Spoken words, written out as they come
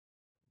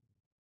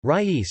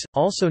Rais,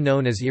 also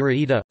known as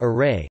Iraida,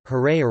 Ray,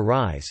 Hooray or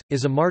Rise,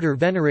 is a martyr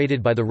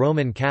venerated by the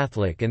Roman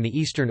Catholic and the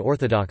Eastern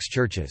Orthodox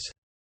churches.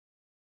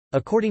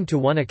 According to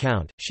one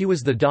account, she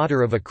was the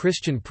daughter of a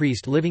Christian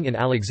priest living in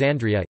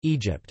Alexandria,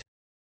 Egypt.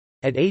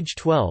 At age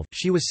 12,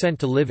 she was sent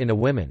to live in a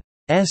women's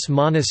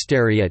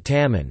monastery at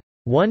Taman.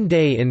 One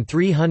day in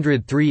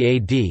 303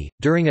 AD,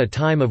 during a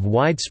time of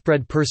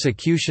widespread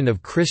persecution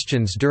of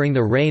Christians during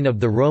the reign of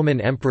the Roman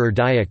Emperor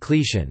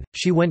Diocletian,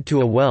 she went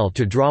to a well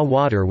to draw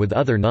water with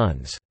other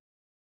nuns.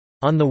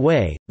 On the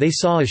way, they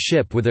saw a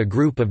ship with a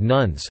group of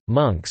nuns,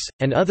 monks,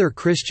 and other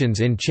Christians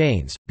in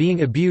chains,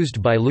 being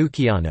abused by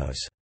Lucianos.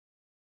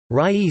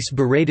 Rais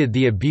berated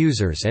the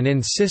abusers and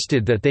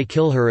insisted that they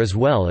kill her as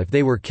well if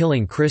they were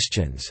killing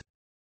Christians.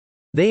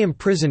 They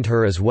imprisoned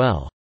her as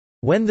well.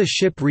 When the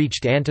ship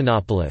reached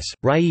Antinopolis,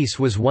 Rais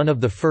was one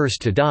of the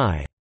first to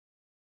die.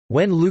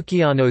 When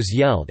Lucianos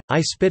yelled, "I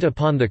spit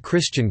upon the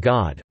Christian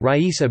God,"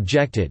 Rais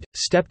objected,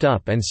 stepped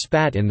up and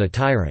spat in the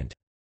tyrant's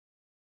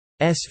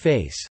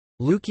face.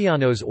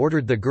 Lucianos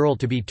ordered the girl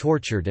to be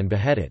tortured and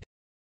beheaded.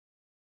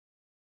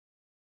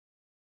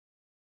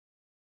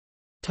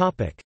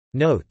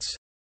 Notes